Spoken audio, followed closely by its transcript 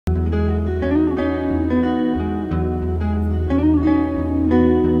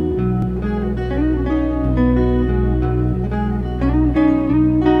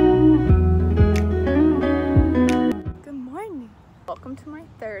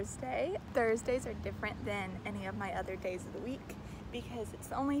Thursday. Thursdays are different than any of my other days of the week because it's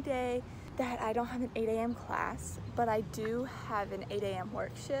the only day that I don't have an 8 a.m. class, but I do have an 8 a.m.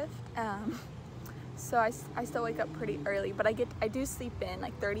 work shift. So I still wake up pretty early, but I do sleep in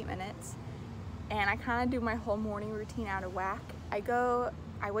like 30 minutes, and I kind of do my whole morning routine out of whack.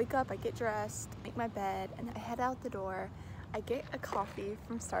 I wake up, I get dressed, make my bed, and I head out the door. I get a coffee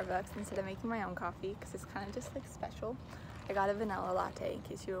from Starbucks instead of making my own coffee because it's kind of just like special. I got a vanilla latte in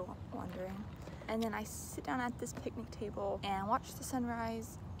case you were wondering. And then I sit down at this picnic table and watch the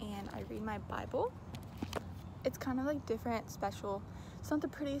sunrise, and I read my Bible. It's kind of like different, special. It's not the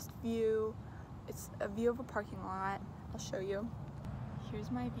prettiest view. It's a view of a parking lot. I'll show you. Here's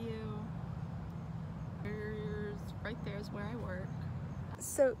my view. Right there is where I work.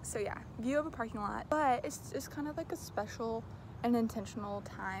 So yeah, view of a parking lot, but it's just kind of like a special and intentional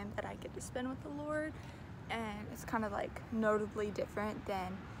time that I get to spend with the Lord, and it's kind of like notably different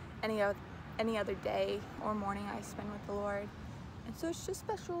than any other day or morning I spend with the Lord, and so it's just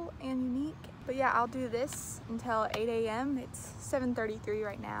special and unique. But yeah, I'll do this until 8 a.m. It's 7:33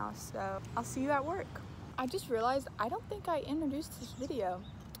 right now, so I'll see you at work. I just realized I don't think I introduced this video,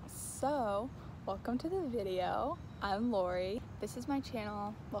 so welcome to the video. I'm Lori. This is my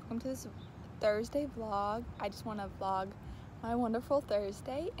channel. Welcome to this Thursday vlog. I just want to vlog my wonderful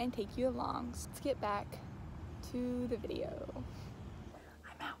Thursday and take you along. So let's get back to the video.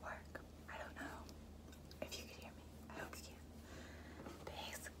 I'm at work. I don't know if you can hear me. I hope you can.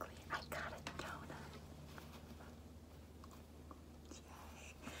 Basically, I got a donut.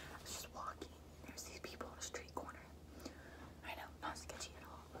 Yay. I was just walking. There's these people on a street corner. I know, not sketchy at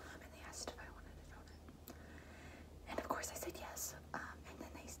all. And they asked if I wanted a donut. And of course I said yes, and then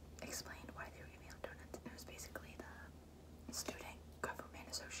they explained why they were giving out donuts, and it was basically the Student Government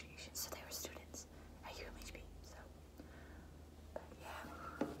Association, so they were students at UMHB, so, but yeah,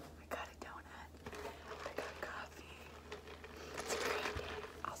 I got a donut, I got coffee, it's a great day.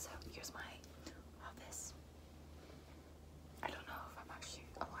 Also, here's my office. I don't know if I'm actually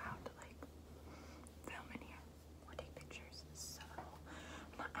allowed to like film in here or take pictures, so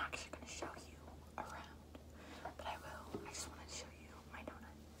I'm not actually going to show you around. But I will. I just wanted to show you my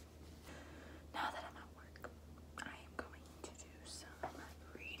donut. Now that I'm at work, I am going to do some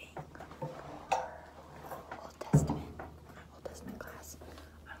reading. Old Testament. My Old Testament class.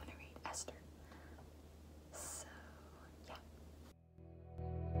 I'm going to read Esther. So, yeah.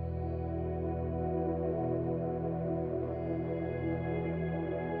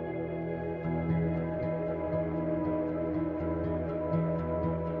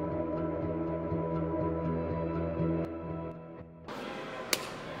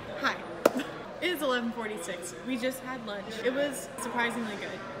 Hi, it is 11:46. We just had lunch. It was surprisingly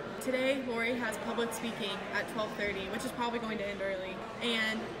good. Today, Lori has public speaking at 12:30, which is probably going to end early,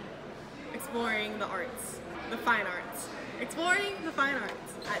 and exploring the arts, the fine arts. Exploring the fine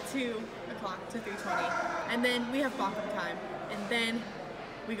arts at 2 o'clock to 3:20. And then we have backup time, and then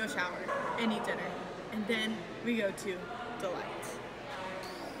we go shower and eat dinner, and then we go to Delight.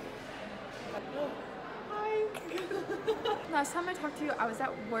 Last time I talked to you, I was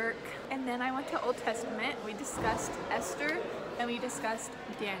at work, and then I went to Old Testament. We discussed Esther, and we discussed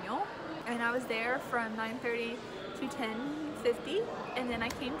Daniel, and I was there from 9:30 to 10:50, and then I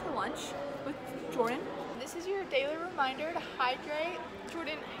came to lunch with Jordan. This is your daily reminder to hydrate.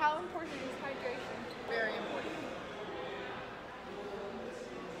 Jordan, how important is hydration? Very important.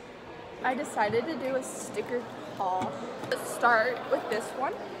 I decided to do a sticker haul. Let's start with this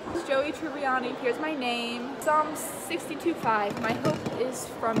one. This is Joey Tribbiani. Here's my name. Psalm 62:5. My hope is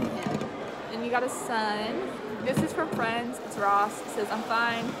from him. And you got a sun. This is from Friends. It's Ross. It says, I'm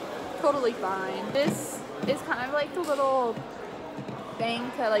fine. Totally fine. This is kind of like the little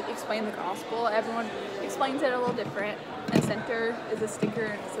thing to like explain the gospel. Everyone explains it a little different. And center is a sticker,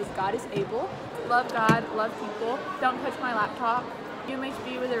 and it says, God is able. Love God, love people. Don't touch my laptop.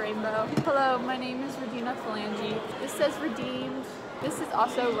 UMHB with a rainbow. Hello, my name is Regina Phalange. This says redeemed. This is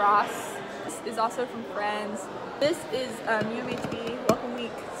also Ross. This is also from Friends. This is UMHB Welcome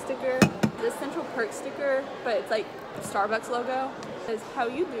Week sticker. The Central Perk sticker, but it's like Starbucks logo. It says, how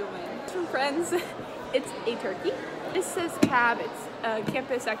you doing? It's from Friends. It's a turkey. This says CAB. It's a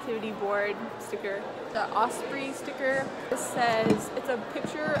campus activity board sticker. The Osprey sticker. This says, it's a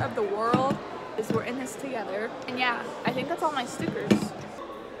picture of the world. We're in this together. And yeah, I think that's all my stickers.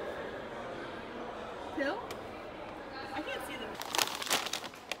 No? I can't see them.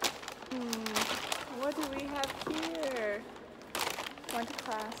 What do we have here? Went to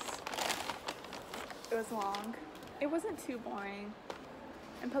class. It was long. It wasn't too boring.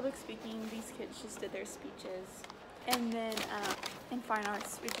 In public speaking, these kids just did their speeches. And then in fine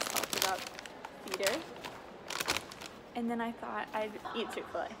arts, we just talked about theater. And then I thought I'd eat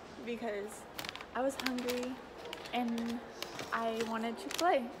Chick-fil-A because I was hungry and I wanted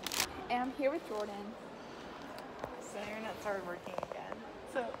Chick-fil-A. And I'm here with Jordan. So the internet started working again.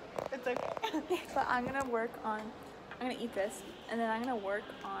 So it's okay. But I'm gonna eat this, and then I'm gonna work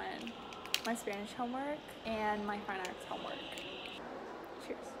on my Spanish homework and my fine arts homework.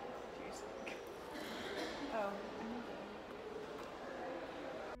 Cheers. Cheers. Oh.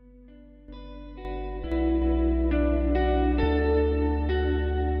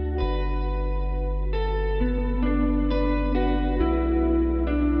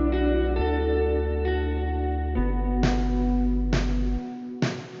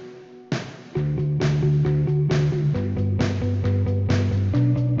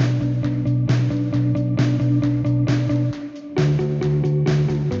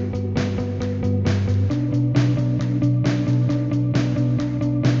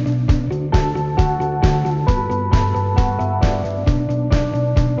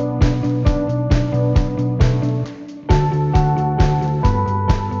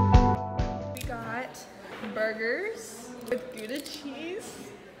 Burgers with Gouda cheese.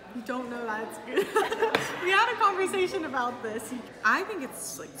 You don't know that's good. We had a conversation about this. I think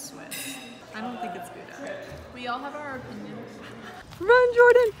it's like Swiss. I don't think it's Gouda. We all have our opinions. Run,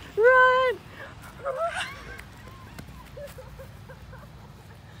 Jordan, run!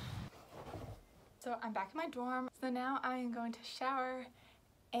 So I'm back in my dorm. So now I am going to shower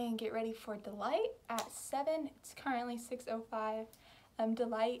and get ready for Delight at 7. It's currently 6:05.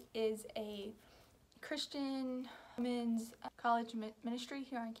 Delight is a Christian women's college ministry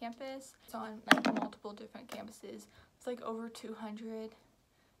here on campus. It's on like multiple different campuses. It's like over 200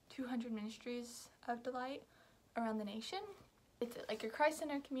 ministries of Delight around the nation. It's like a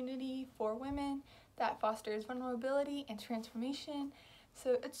Christ-centered community for women that fosters vulnerability and transformation.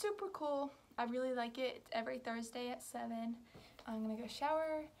 So it's super cool. I really like it. It's every Thursday at 7. I'm gonna go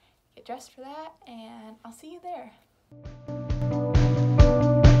shower, get dressed for that, and I'll see you there.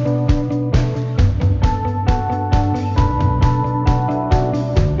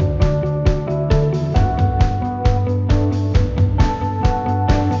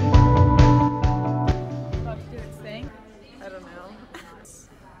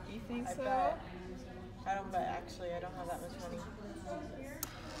 Actually, I don't have that much money.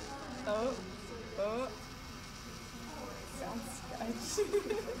 Oh. Sounds sketchy.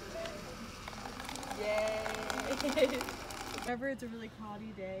 Yay. Whenever it's a really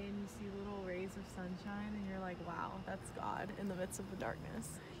cloudy day and you see little rays of sunshine and you're like, wow, that's God in the midst of the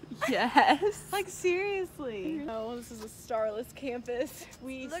darkness. Yes. Like seriously. Oh, this is a starless campus.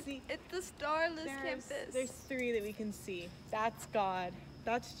 Look, it's the starless campus. There's 3 that we can see. That's God.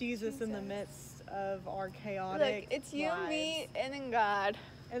 That's Jesus in the midst of our chaotic Look, it's you, lives. me, and then God.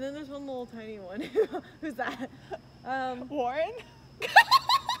 And then there's one little tiny one. Who's that? Warren?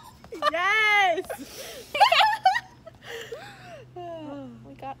 Yes!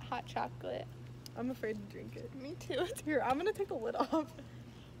 We got hot chocolate. I'm afraid to drink it. Me too. Here, I'm gonna take the lid off.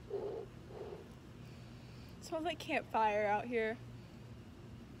 Smells like campfire out here.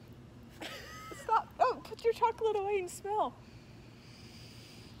 Stop. Oh, put your chocolate away and smell.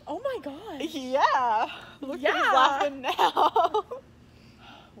 Oh my god. Yeah. Look yeah. who's laughing now.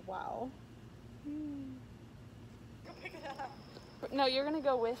 Wow. Go pick it up. No, you're gonna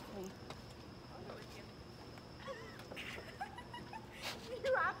go with me. I'll go with you.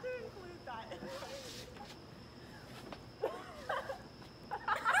 You have to include that.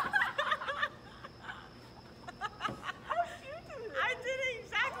 How cute is it? I did it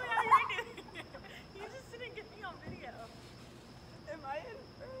exactly how you're doing it. You just didn't get me on video. Am I in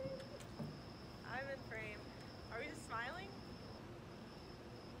frame? I'm in frame. Are we just smiling?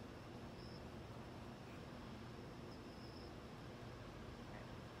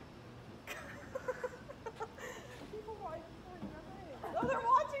 Oh, they're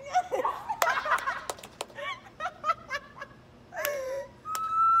watching it!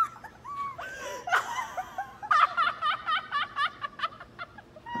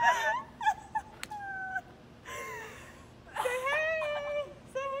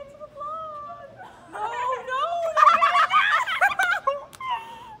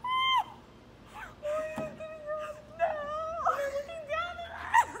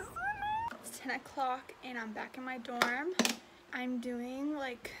 It's 10 o'clock and I'm back in my dorm. I'm doing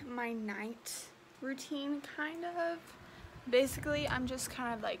like my night routine kind of. Basically, I'm just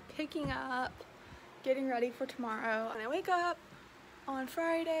kind of like picking up, getting ready for tomorrow. When I wake up on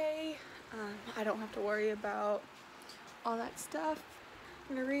Friday, I don't have to worry about all that stuff.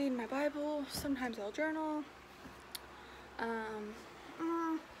 I'm gonna read my Bible. Sometimes I'll journal.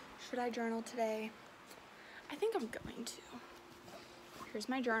 Should I journal today? I think I'm going to. Here's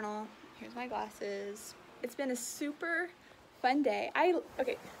my journal. Here's my glasses. It's been a super fun day.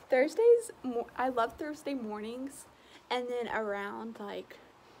 Thursdays, I love Thursday mornings, and then around like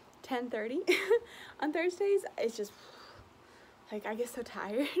 10:30 on Thursdays, it's just like I get so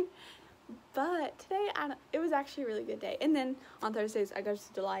tired. But today, it was actually a really good day. And then on Thursdays, I go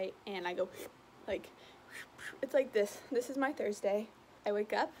to Delight and I go like, it's like this. This is my Thursday. I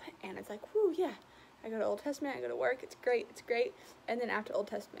wake up and it's like, whoo, yeah. I go to Old Testament, I go to work, it's great. And then after Old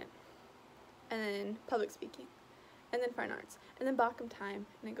Testament, and then public speaking, and then fine arts, and then Bacchum time,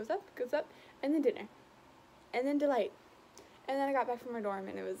 and it goes up, and then dinner, and then Delight. And then I got back from my dorm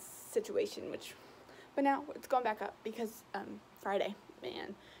and it was situation, but now it's going back up because Friday,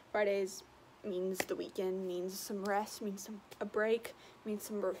 man. Fridays means the weekend, means some rest, means a break, means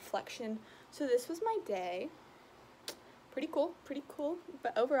some reflection. So this was my day. Pretty cool,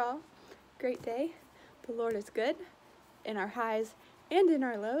 but overall, great day. The Lord is good in our highs and in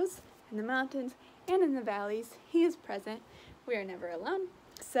our lows, in the mountains and in the valleys. He is present. We are never alone.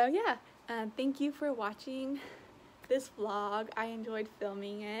 So yeah, thank you for watching this vlog. I enjoyed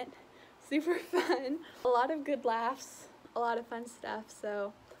filming it. Super fun. A lot of good laughs, a lot of fun stuff.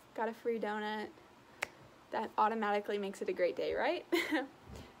 So got a free donut. That automatically makes it a great day, right?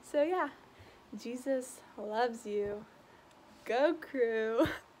 So yeah, Jesus loves you. Go crew.